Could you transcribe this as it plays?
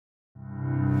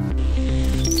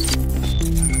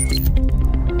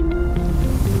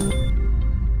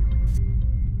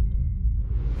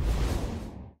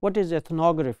what is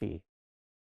ethnography?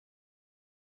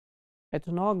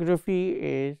 Ethnography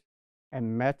is a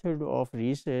method of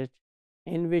research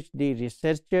in which the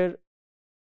researcher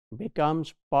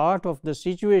becomes part of the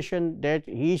situation that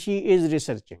she is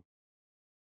researching.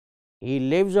 He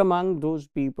lives among those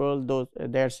people,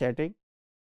 their setting.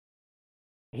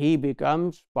 He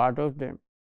becomes part of them,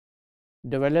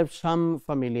 develops some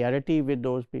familiarity with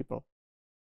those people,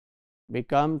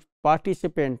 becomes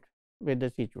participant with the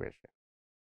situation.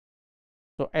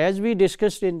 So, as we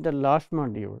discussed in the last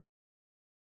module,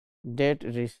 that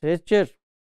researcher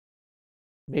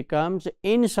becomes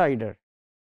insider.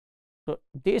 So,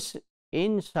 this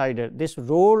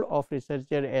role of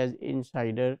researcher as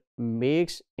insider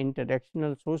makes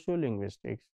interactional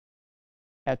sociolinguistics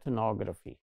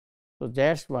ethnography. So,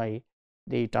 that is why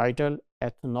the title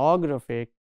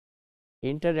Ethnographic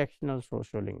Interactional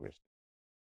Sociolinguistics.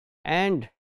 And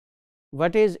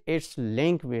what is its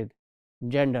link with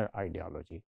gender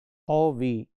ideology? How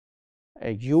we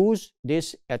use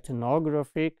this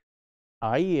ethnographic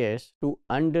IES to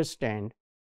understand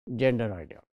gender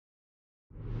ideology.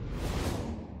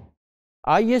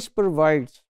 IES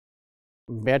provides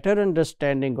better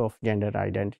understanding of gender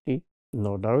identity,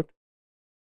 no doubt.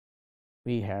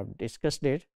 We have discussed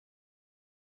it,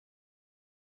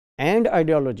 and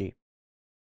ideology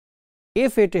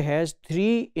if it has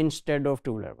 3 instead of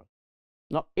 2 levels.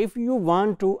 Now, if you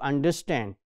want to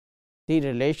understand the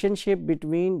relationship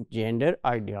between gender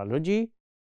ideology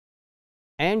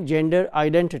and gender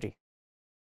identity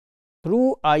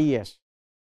through IES,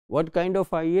 what kind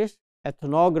of IES?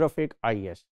 Ethnographic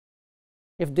IES.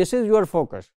 If this is your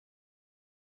focus,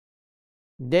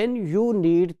 then you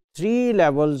need 3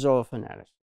 levels of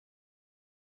analysis.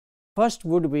 First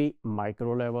would be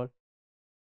micro level,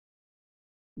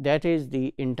 that is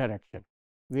the interaction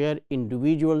where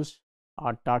individuals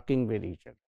are talking with each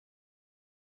other.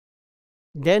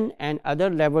 Then another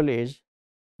level is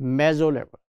meso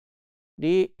level,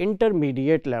 the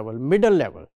intermediate level, middle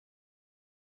level.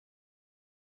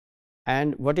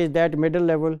 And what is that middle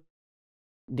level?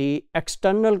 The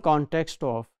external context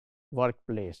of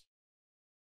workplace.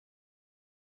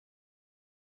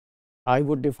 I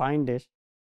would define this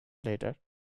later.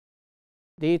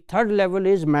 The third level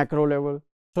is macro level,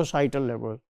 societal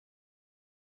level,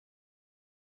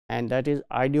 and that is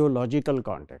ideological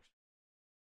context.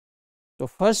 So,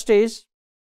 first is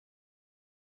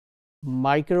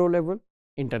micro level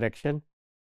interaction,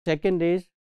 second is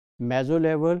meso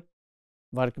level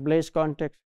workplace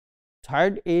context,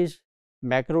 third is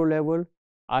macro level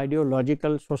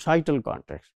ideological societal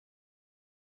context.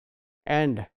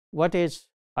 And what is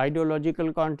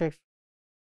ideological context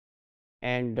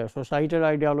and societal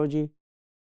ideology?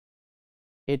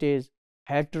 It is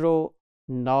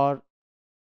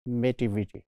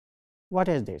heteronormativity. What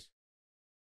is this?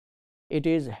 It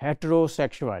is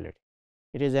heterosexuality.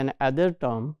 It is another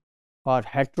term for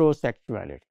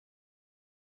heterosexuality.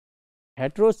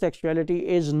 Heterosexuality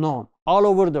is known all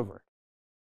over the world.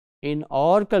 In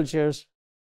all cultures,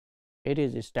 it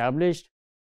is established,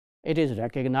 it is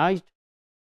recognized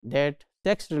that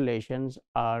sex relations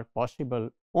are possible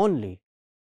only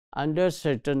under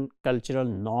certain cultural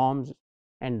norms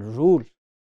and rules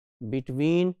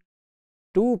between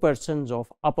 2 persons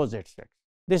of opposite sex.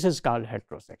 This is called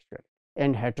heterosexuality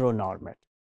and heteronormative.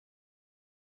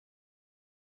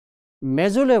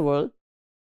 Meso level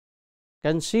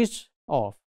consists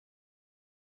of,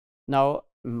 now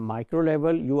micro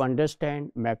level you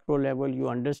understand, macro level you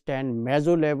understand,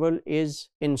 meso level is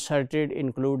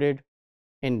included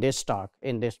in this talk,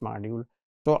 in this module.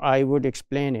 So, I would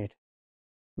explain it.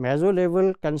 Meso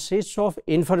level consists of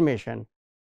information.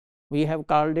 We have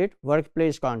called it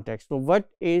workplace context. So, what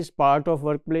is part of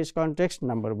workplace context?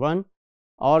 Number 1,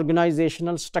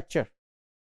 organizational structure.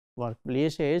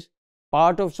 Workplace is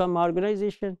part of some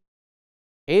organization.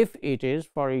 If it is,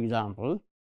 for example,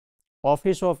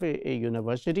 office of a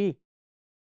university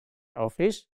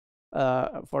office,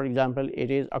 for example, it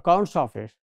is accounts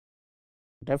office,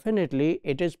 definitely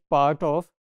it is part of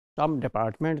some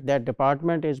department. That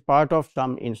department is part of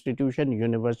some institution,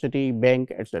 university,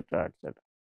 bank, etc., etc.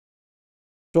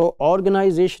 So,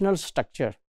 organizational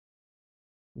structure,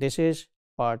 this is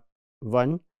part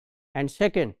 1. And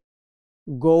second,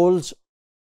 goals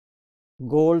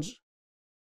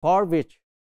for which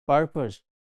purpose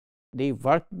the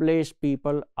workplace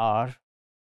people are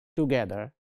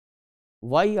together,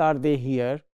 why are they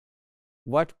here,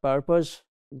 what purpose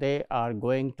they are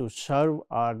going to serve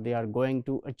or they are going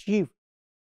to achieve.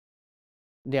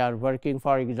 They are working,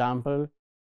 for example,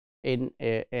 in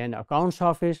an accounts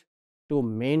office to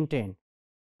maintain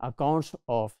accounts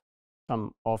of some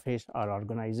office or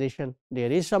organization,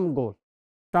 there is some goal,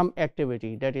 some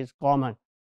activity that is common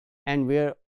and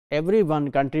where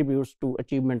everyone contributes to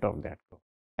achievement of that goal.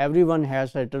 Everyone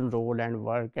has certain role and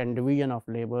work and division of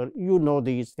labor. You know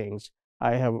these things.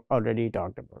 I have already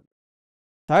talked about.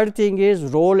 Third thing is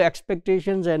role,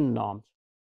 expectations and norms.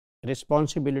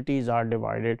 Responsibilities are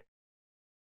divided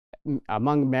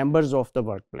among members of the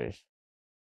workplace.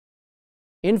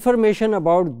 Information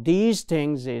about these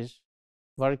things is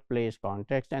workplace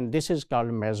context, and this is called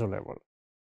meso-level.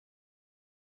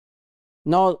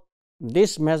 Now,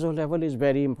 this meso-level is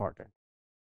very important.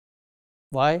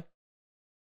 Why?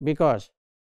 Because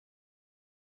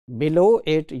below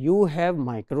it you have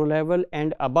micro level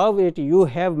and above it you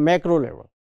have macro level.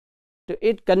 So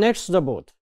it connects the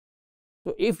both.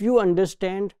 So if you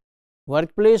understand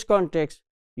workplace context,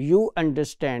 you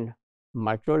understand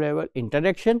micro level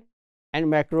interaction and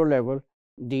macro level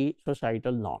the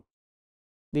societal norm,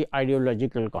 the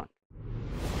ideological context.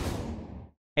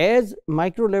 As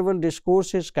micro level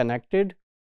discourse is connected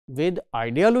with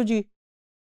ideology,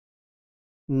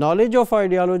 knowledge of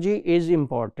ideology is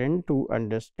important to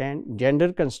understand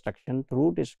gender construction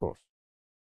through discourse.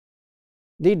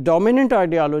 The dominant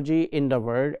ideology in the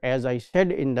world, as I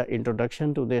said in the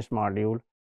introduction to this module,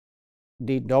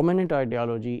 the dominant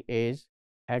ideology is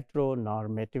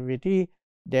heteronormativity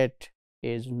that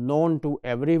is known to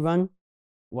everyone.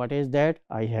 What is that?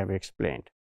 I have explained.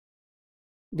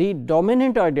 The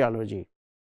dominant ideology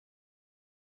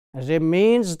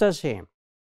remains the same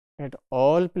at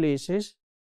all places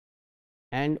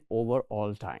and over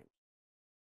all time.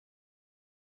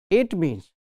 It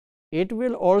means it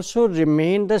will also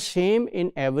remain the same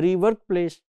in every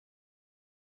workplace.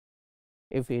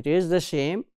 If it is the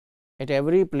same at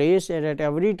every place and at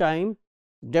every time,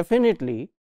 definitely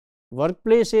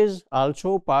workplace is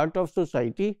also part of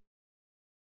society.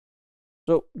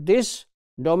 So this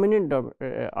dominant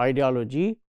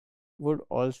ideology would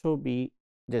also be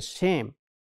the same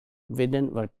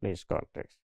within workplace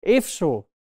context. If so,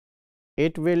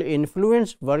 it will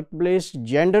influence workplace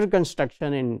gender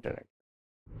construction and interaction.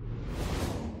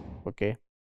 Okay.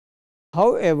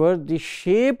 However, the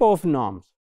shape of norms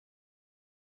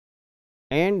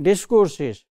and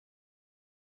discourses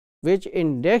which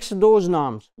index those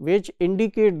norms, which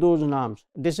indicate those norms,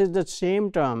 this is the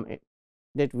same term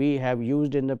that we have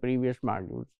used in the previous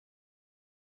modules.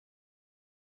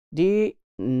 The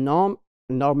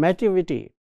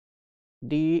normativity,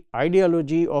 the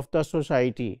ideology of the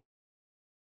society,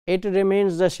 it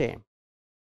remains the same,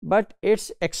 but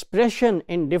its expression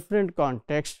in different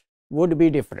contexts would be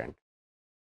different.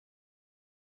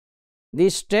 The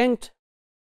strength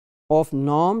of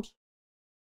norms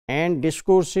and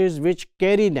discourses which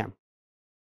carry them,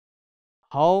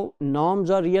 how norms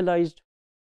are realized.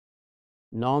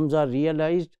 Norms are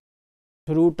realized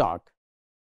through talk.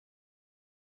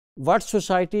 What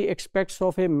society expects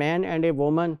of a man and a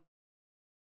woman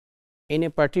in a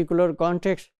particular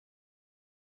context?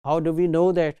 How do we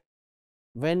know that?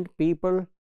 When people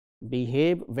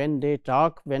behave, when they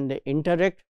talk, when they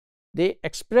interact, they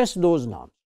express those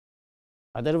norms.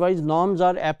 Otherwise, norms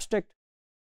are abstract.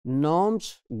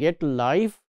 Norms get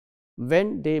life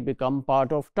when they become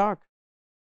part of talk.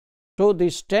 So, the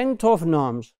strength of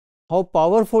norms, how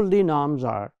powerful the norms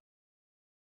are,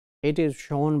 it is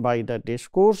shown by the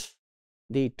discourse,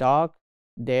 the talk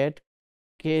that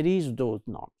carries those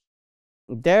norms.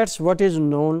 That's what is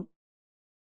known.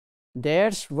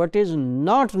 That's what is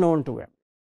not known to everyone.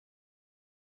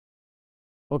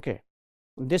 Okay,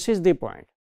 this is the point.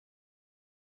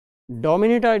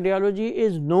 Dominant ideology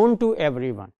is known to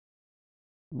everyone,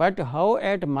 but how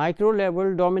at micro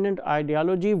level dominant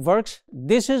ideology works,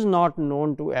 this is not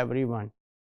known to everyone.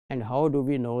 And how do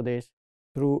we know this?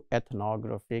 Through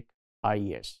ethnographic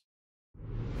IS.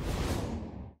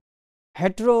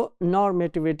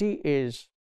 Heteronormativity is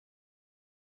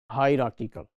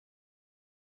hierarchical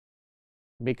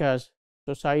because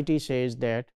society says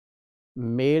that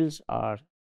males are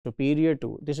superior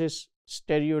to, this is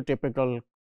stereotypical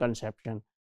conception,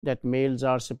 that males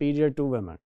are superior to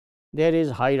women. There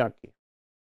is hierarchy,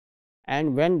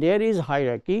 and when there is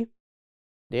hierarchy,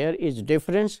 there is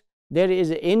difference, there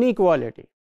is inequality,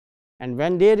 and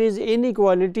when there is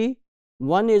inequality,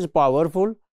 one is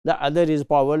powerful, the other is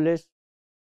powerless.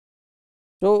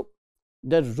 So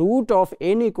the root of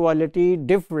inequality,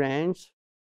 difference,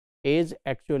 is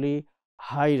actually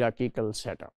hierarchical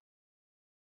setup.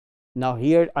 Now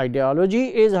here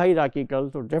ideology is hierarchical,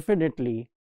 so definitely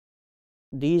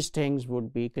these things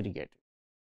would be created.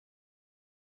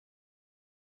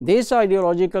 This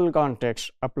ideological context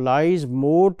applies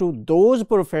more to those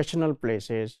professional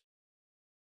places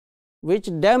which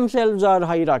themselves are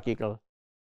hierarchical.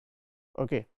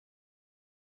 Okay.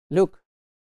 Look,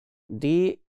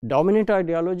 the dominant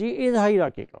ideology is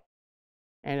hierarchical,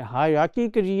 and hierarchy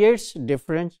creates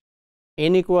difference,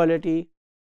 inequality.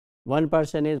 One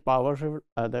person is powerful,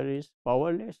 other is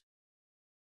powerless.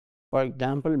 For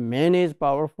example, man is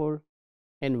powerful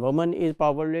and woman is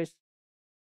powerless.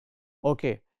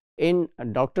 Okay, in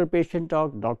doctor-patient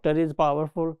talk, doctor is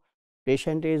powerful,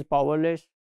 patient is powerless.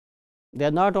 They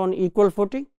are not on equal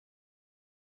footing.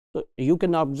 So you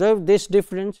can observe this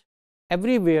difference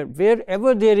everywhere,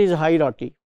 wherever there is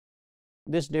hierarchy.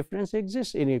 This difference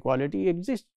exists, inequality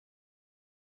exists.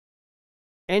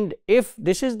 And if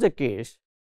this is the case,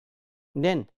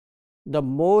 then the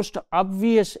most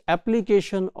obvious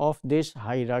application of this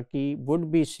hierarchy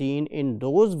would be seen in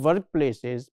those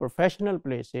workplaces, professional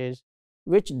places,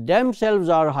 which themselves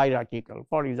are hierarchical.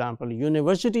 For example,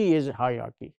 university is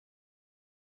hierarchy,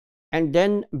 and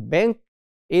then bank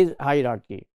is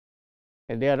hierarchy.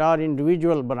 There are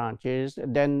individual branches,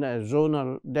 then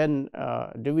zonal, then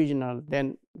divisional,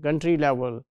 then country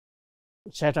level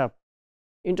setup,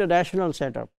 international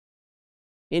setup.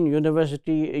 In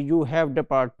university, you have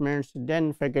departments,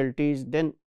 then faculties,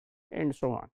 then and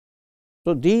so on.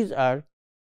 So these are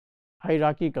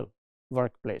hierarchical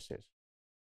workplaces.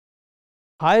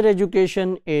 Higher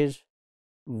education is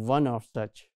one of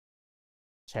such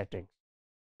settings.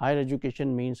 Higher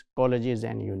education means colleges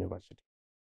and universities.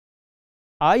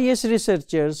 IS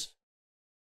researchers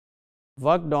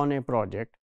worked on a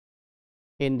project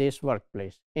in this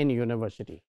workplace in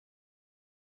university.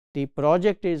 The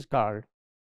project is called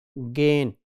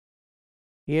GAIN.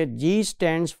 Here G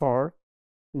stands for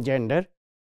gender,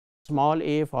 small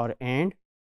a for and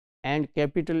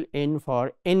capital N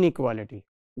for inequality.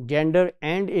 Gender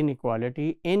and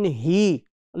inequality in he.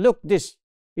 Look, this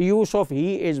use of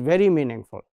he is very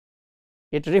meaningful.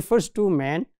 It refers to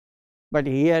man, but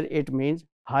here it means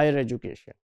higher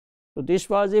education. So this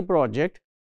was a project.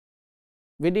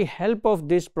 With the help of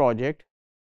this project,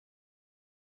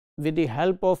 with the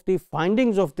help of the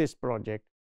findings of this project,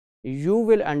 you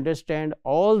will understand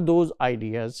all those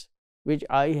ideas which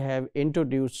I have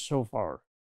introduced so far.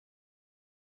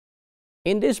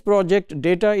 In this project,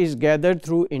 data is gathered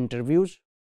through interviews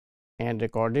and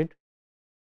recorded.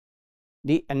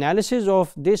 The analysis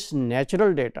of this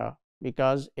natural data,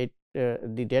 because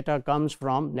the data comes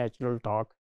from natural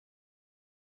talk.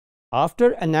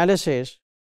 After analysis,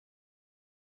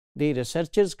 the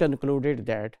researchers concluded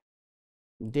that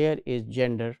there is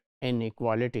gender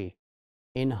inequality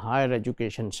in higher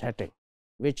education setting,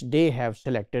 which they have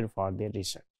selected for their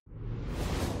research.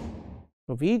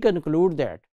 So we conclude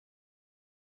that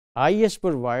IS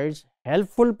provides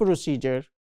helpful procedure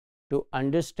to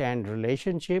understand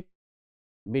relationship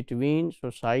between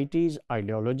society's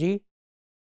ideology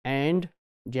and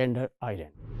gender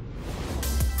identity.